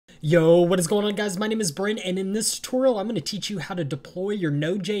Yo, what is going on, guys? My name is Brent, and in this tutorial, I'm going to teach you how to deploy your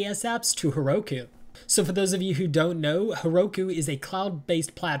Node.js apps to Heroku. So for those of you who don't know, Heroku is a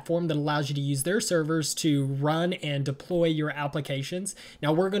cloud-based platform that allows you to use their servers to run and deploy your applications.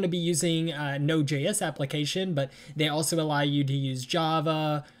 Now, we're going to be using a Node.js application, but they also allow you to use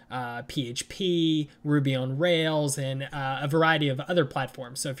Java, PHP, Ruby on Rails, and a variety of other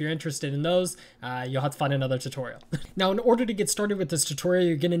platforms. So if you're interested in those, you'll have to find another tutorial. Now, in order to get started with this tutorial,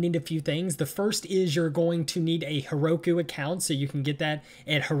 you're going to need a few things. The first is you're going to need a Heroku account, so you can get that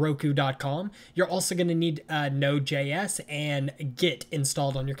at heroku.com. You're also going to need Node.js and Git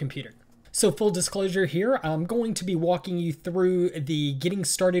installed on your computer. So full disclosure here, I'm going to be walking you through the getting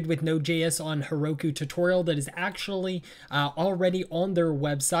started with Node.js on Heroku tutorial that is actually already on their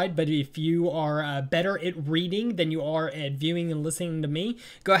website. But if you are better at reading than you are at viewing and listening to me,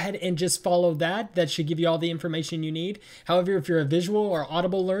 go ahead and just follow that. That should give you all the information you need. However, if you're a visual or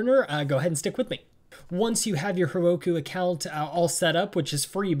audible learner, go ahead and stick with me. Once you have your Heroku account all set up, which is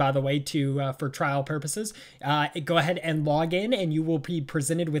free, by the way, for trial purposes, go ahead and log in and you will be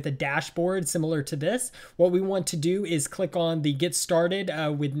presented with a dashboard similar to this. What we want to do is click on the Get Started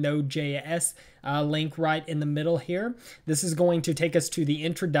with Node.js link right in the middle here. This is going to take us to the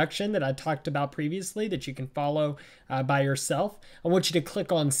introduction that I talked about previously that you can follow by yourself. I want you to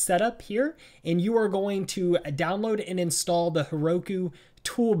click on Setup here, and you are going to download and install the Heroku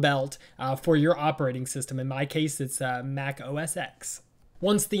Toolbelt for your operating system. In my case, it's Mac OS X.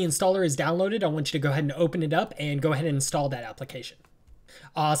 Once the installer is downloaded, I want you to go ahead and open it up and go ahead and install that application.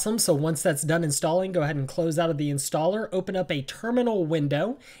 Awesome. So once that's done installing, go ahead and close out of the installer, open up a terminal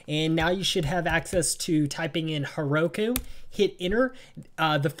window, and now you should have access to typing in Heroku. Hit enter.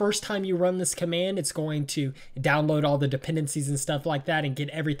 The first time you run this command, it's going to download all the dependencies and stuff like that and get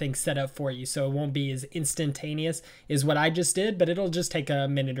everything set up for you. So it won't be as instantaneous as what I just did, but it'll just take a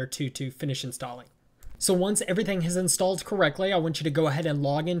minute or two to finish installing. So once everything is installed correctly, I want you to go ahead and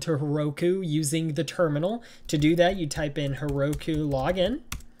log into Heroku using the terminal. To do that, you type in Heroku login.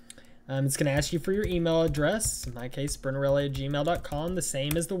 It's going to ask you for your email address. In my case, brennerelli@gmail.com, the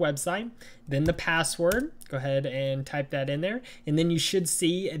same as the website. Then the password. Go ahead and type that in there. And then you should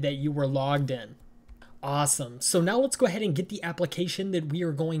see that you were logged in. Awesome. So now let's go ahead and get the application that we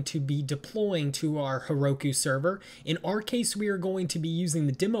are going to be deploying to our Heroku server. In our case, we are going to be using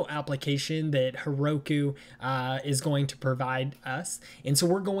the demo application that Heroku is going to provide us. And so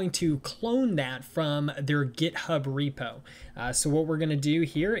we're going to clone that from their GitHub repo. So what we're going to do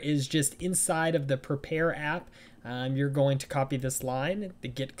here is just inside of the Prepare app, you're going to copy this line, the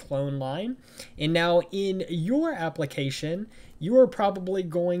git clone line. And now in your application, you are probably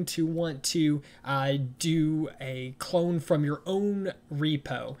going to want to do a clone from your own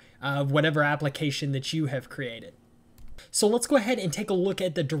repo of whatever application that you have created. So let's go ahead and take a look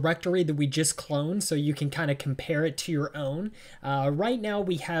at the directory that we just cloned so you can kind of compare it to your own. Right now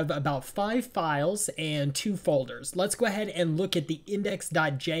we have about 5 files and 2 folders. Let's go ahead and look at the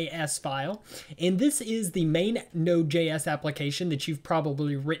index.js file. And this is the main Node.js application that you've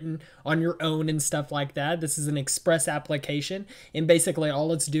probably written on your own and stuff like that. This is an express application, and basically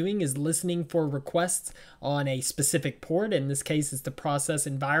all it's doing is listening for requests on a specific port. In this case, it's the process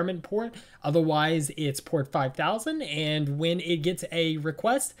environment port. Otherwise, it's port 5000, and when it gets a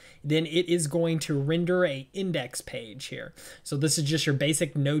request, then it is going to render a index page here. So this is just your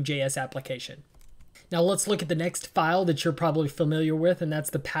basic Node.js application. Now let's look at the next file that you're probably familiar with, and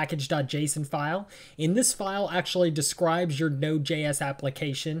that's the package.json file. And this file actually describes your Node.js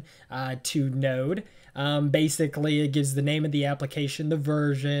application to Node. Basically, it gives the name of the application, the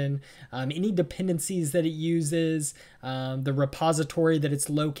version, any dependencies that it uses, the repository that it's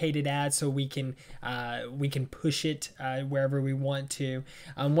located at, so we can push it wherever we want to.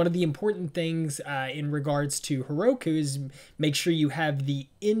 One of the important things in regards to Heroku is make sure you have the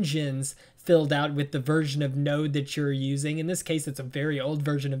engines filled out with the version of Node that you're using. In this case, it's a very old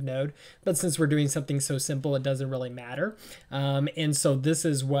version of Node, but since we're doing something so simple, it doesn't really matter. And so this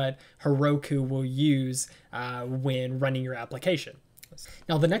is what Heroku will use when running your application.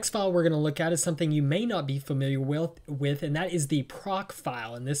 Now, the next file we're going to look at is something you may not be familiar with, and that is the Proc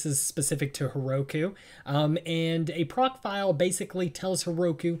File, and this is specific to Heroku. And a Proc File basically tells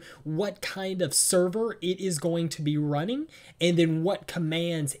Heroku what kind of server it is going to be running, and then what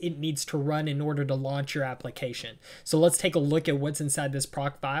commands it needs to run in order to launch your application. So let's take a look at what's inside this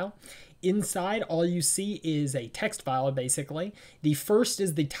Proc File. Inside, all you see is a text file, basically. The first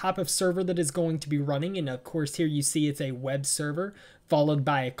is the type of server that is going to be running, and of course here you see it's a web server, followed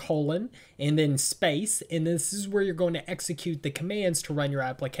by a colon, and then space, and this is where you're going to execute the commands to run your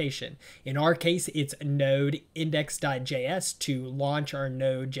application. In our case, it's node index.js to launch our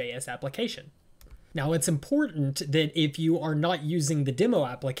Node.js application. Now, it's important that if you are not using the demo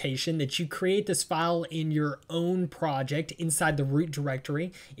application, that you create this file in your own project inside the root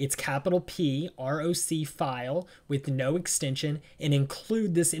directory. It's capital P, ROC file with no extension, and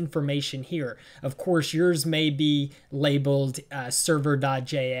include this information here. Of course, yours may be labeled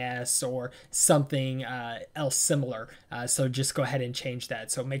server.js or something else similar. So just go ahead and change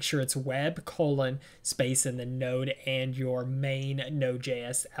that. So make sure it's web colon space and then node and your main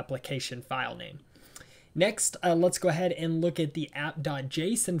Node.js application file name. Next, let's go ahead and look at the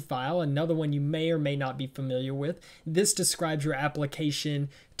app.json file, another one you may or may not be familiar with. This describes your application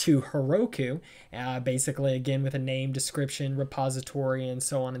to Heroku, basically again with a name, description, repository, and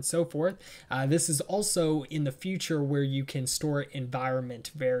so on and so forth. This is also in the future where you can store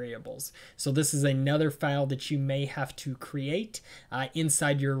environment variables. So this is another file that you may have to create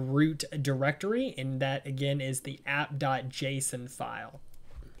inside your root directory, and that again is the app.json file.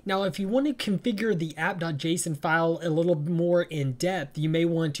 Now, if you want to configure the app.json file a little more in depth, you may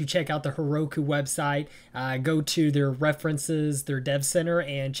want to check out the Heroku website, go to their references, their dev center,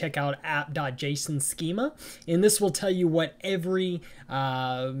 and check out app.json schema. And this will tell you what every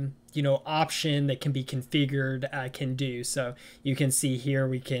option that can be configured can do. So you can see here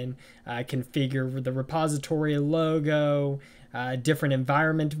we can configure the repository logo, different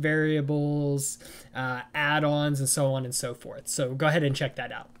environment variables, add-ons, and so on and so forth. So go ahead and check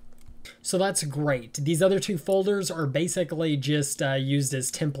that out. So that's great. These other two folders are basically just used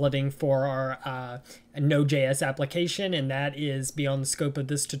as templating for our Node.js application, and that is beyond the scope of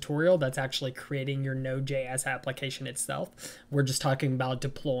this tutorial. That's actually creating your Node.js application itself. We're just talking about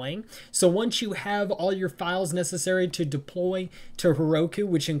deploying. So once you have all your files necessary to deploy to Heroku,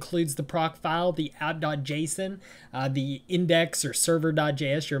 which includes the proc file, the app.json, the index or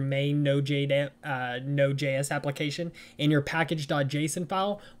server.js, your main Node.js application, and your package.json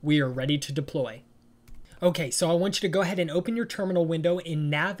file, we are ready to deploy. Okay, so I want you to go ahead and open your terminal window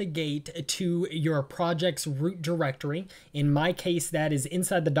and navigate to your project's root directory. In my case, that is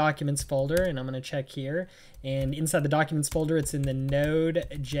inside the documents folder, and I'm going to check here. And inside the documents folder, it's in the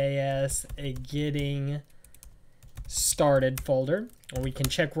Node.js getting started folder. Or we can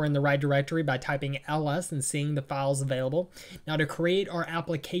check we're in the right directory by typing ls and seeing the files available. Now, to create our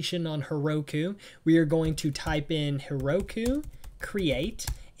application on Heroku, we are going to type in Heroku create,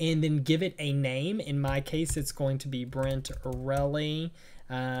 and then give it a name. In my case, it's going to be Brent Orelli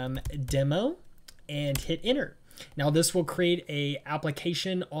demo, and hit enter. Now this will create a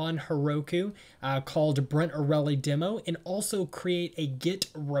application on Heroku called Brent Orelli demo, and also create a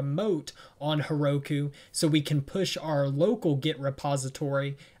Git remote on Heroku so we can push our local Git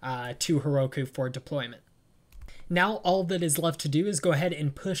repository to Heroku for deployment. Now all that is left to do is go ahead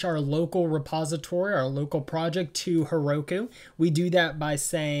and push our local repository, our local project to Heroku. We do that by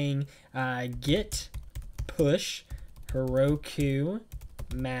saying git push Heroku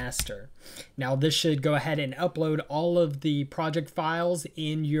master. Now this should go ahead and upload all of the project files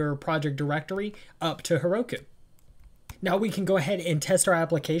in your project directory up to Heroku. Now we can go ahead and test our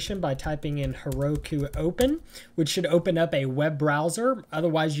application by typing in Heroku open, which should open up a web browser.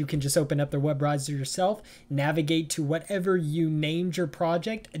 Otherwise, you can just open up the web browser yourself, navigate to whatever you named your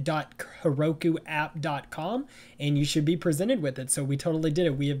project, .herokuapp.com, and you should be presented with it. So we totally did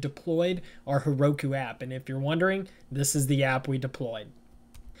it. We have deployed our Heroku app. And if you're wondering, this is the app we deployed.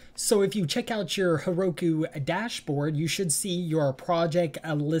 So if you check out your Heroku dashboard, you should see your project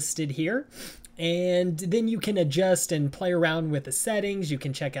listed here. And then you can adjust and play around with the settings. You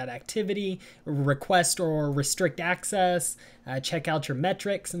can check out activity, request or restrict access, check out your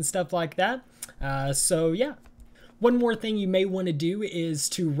metrics and stuff like that. So yeah. One more thing you may want to do is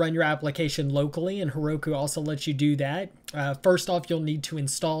to run your application locally, and Heroku also lets you do that. First off, you'll need to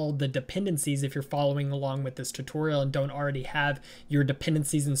install the dependencies if you're following along with this tutorial and don't already have your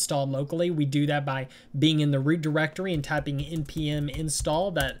dependencies installed locally. We do that by being in the root directory and typing npm install.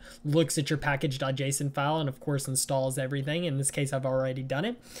 That looks at your package.json file and of course installs everything. In this case, I've already done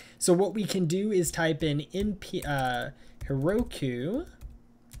it. So what we can do is type in Heroku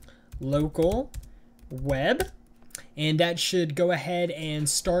local web. And that should go ahead and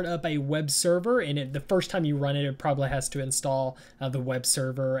start up a web server. And the first time you run it, it probably has to install the web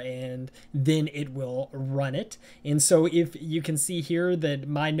server, and then it will run it. And so if you can see here that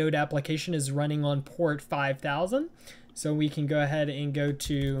my Node application is running on port 5000. So we can go ahead and go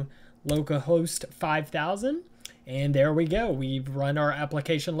to localhost 5000, and there we go. We've run our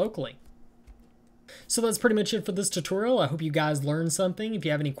application locally. So that's pretty much it for this tutorial. I hope you guys learned something. If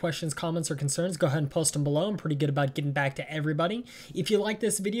you have any questions, comments, or concerns, go ahead and post them below. I'm pretty good about getting back to everybody. If you like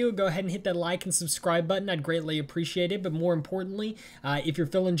this video, go ahead and hit that like and subscribe button. I'd greatly appreciate it. But more importantly, if you're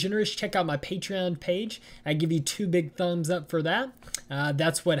feeling generous, check out my Patreon page. I give you 2 big thumbs up for that.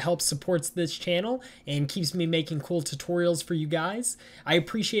 That's what helps supports this channel and keeps me making cool tutorials for you guys. I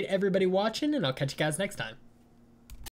appreciate everybody watching, and I'll catch you guys next time.